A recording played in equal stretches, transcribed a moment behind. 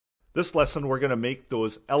This lesson, we're going to make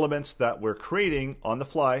those elements that we're creating on the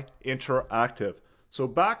fly interactive. So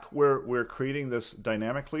back where we're creating this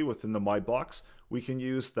dynamically within the My Box, we can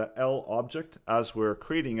use the L object as we're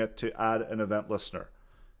creating it to add an event listener.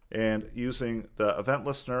 And using the event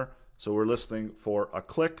listener, so we're listening for a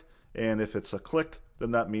click, and if it's a click,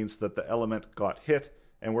 then that means that the element got hit,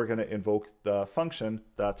 and we're going to invoke the function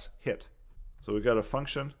that's hit. So we've got a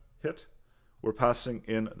function hit. We're passing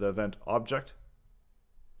in the event object.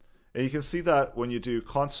 And you can see that when you do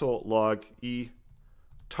console log e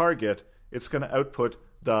target, it's going to output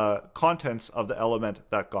the contents of the element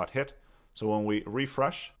that got hit. So when we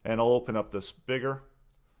refresh, and I'll open up this bigger.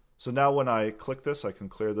 So now when I click this, I can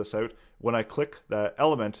clear this out. When I click the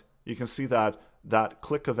element, you can see that that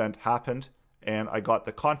click event happened and I got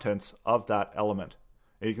the contents of that element.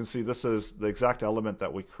 And you can see this is the exact element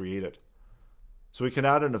that we created. So we can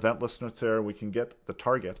add an event listener there, and we can get the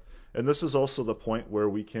target. And this is also the point where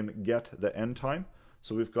we can get the end time.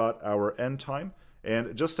 So we've got our end time.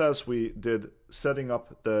 And just as we did setting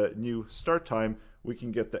up the new start time, we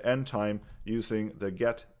can get the end time using the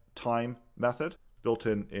get time method built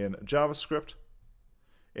in JavaScript.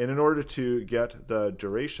 And in order to get the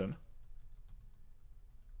duration,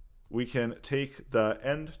 we can take the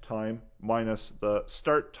end time minus the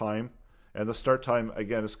start time. And the start time,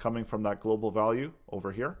 again, is coming from that global value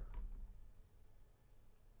over here.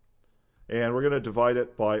 And we're going to divide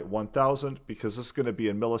it by 1000 because this is going to be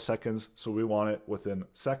in milliseconds, so we want it within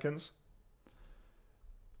seconds.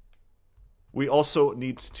 We also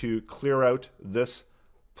need to clear out this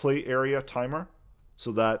play area timer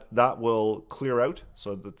so that that will clear out.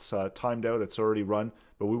 So it's timed out, it's already run,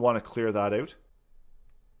 but we want to clear that out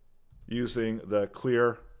using the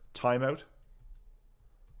clear timeout.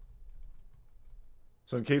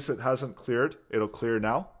 So in case it hasn't cleared, it'll clear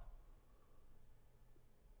now.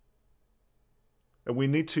 And we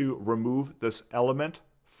need to remove this element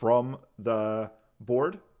from the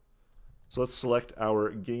board. So let's select our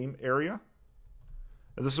game area.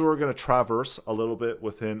 And this is where we're going to traverse a little bit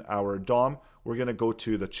within our DOM. We're going to go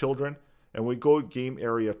to the children. And we go game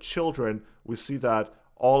area children. We see that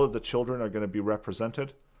all of the children are going to be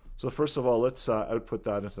represented. So first of all, let's output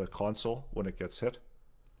that into the console when it gets hit.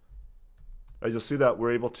 You'll see that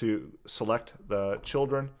we're able to select the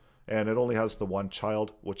children, and it only has the one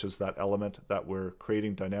child, which is that element that we're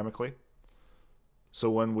creating dynamically.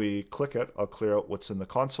 So when we click it, I'll clear out what's in the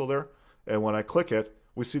console there. And when I click it,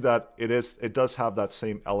 we see that it does have that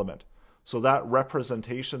same element. So that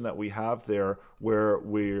representation that we have there, where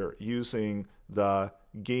we're using the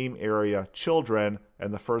game area children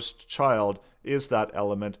and the first child, is that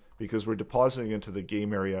element because we're depositing into the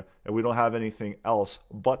game area and we don't have anything else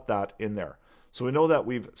but that in there. So we know that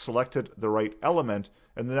we've selected the right element,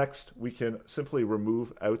 and next we can simply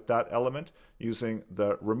remove out that element using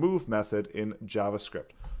the remove method in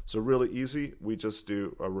JavaScript. So really easy, we just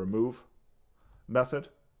do a remove method,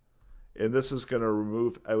 and this is going to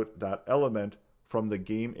remove out that element from the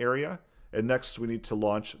game area. And next we need to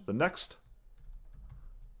launch the next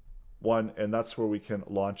one, and that's where we can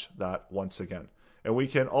launch that once again. And we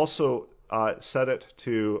can also set it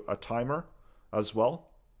to a timer as well,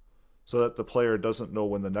 so that the player doesn't know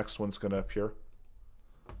when the next one's going to appear.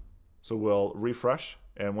 So we'll refresh,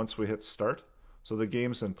 and once we hit start, so the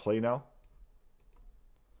game's in play now.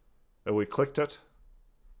 And we clicked it,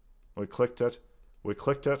 we clicked it, we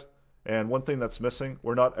clicked it, and one thing that's missing,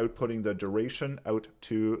 we're not outputting the duration out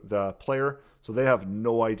to the player, so they have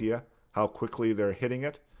no idea how quickly they're hitting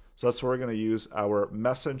it. So that's where we're going to use our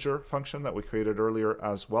messenger function that we created earlier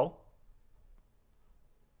as well.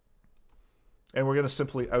 And we're going to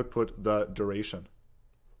simply output the duration.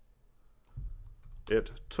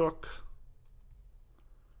 It took,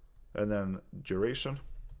 and then duration,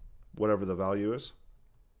 whatever the value is,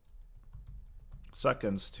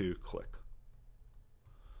 seconds to click.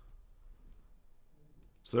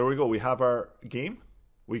 So there we go. We have our game.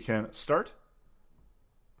 We can start.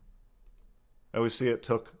 And we see it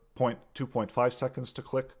took 2.5 seconds to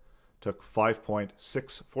click, took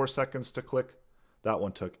 5.64 seconds to click. That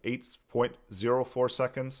one took 8.04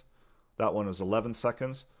 seconds. That one was 11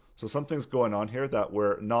 seconds. So something's going on here that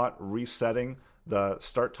we're not resetting the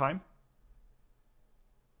start time.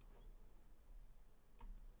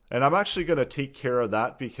 And I'm actually going to take care of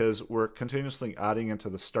that because we're continuously adding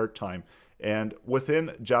into the start time. And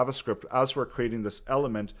within JavaScript, as we're creating this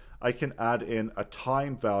element, I can add in a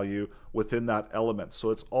time value within that element.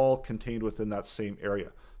 So it's all contained within that same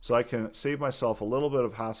area. So I can save myself a little bit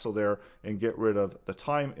of hassle there and get rid of the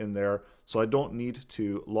time in there. So I don't need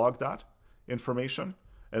to log that information,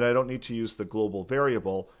 and I don't need to use the global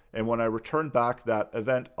variable. And when I return back that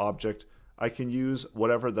event object, I can use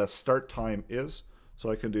whatever the start time is. So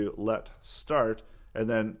I can do let start, and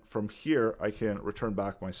then from here I can return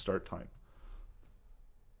back my start time.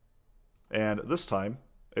 And this time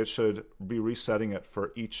it should be resetting it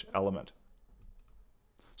for each element.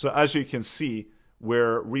 So as you can see,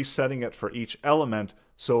 we're resetting it for each element,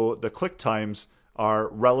 so the click times are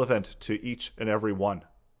relevant to each and every one.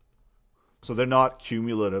 So they're not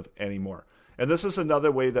cumulative anymore. And this is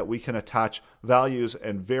another way that we can attach values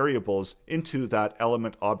and variables into that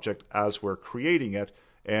element object as we're creating it,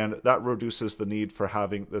 and that reduces the need for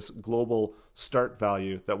having this global start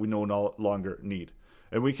value that we no longer need.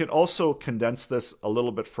 And we can also condense this a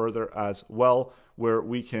little bit further as well, where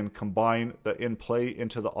we can combine the in-play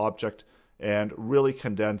into the object and really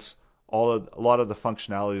condense a lot of the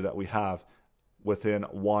functionality that we have within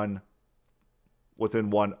one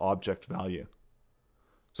object value.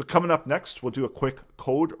 So coming up next, we'll do a quick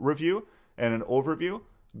code review and an overview.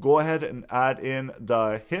 Go ahead and add in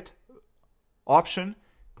the hit option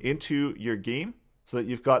into your game so that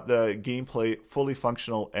you've got the gameplay fully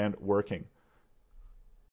functional and working.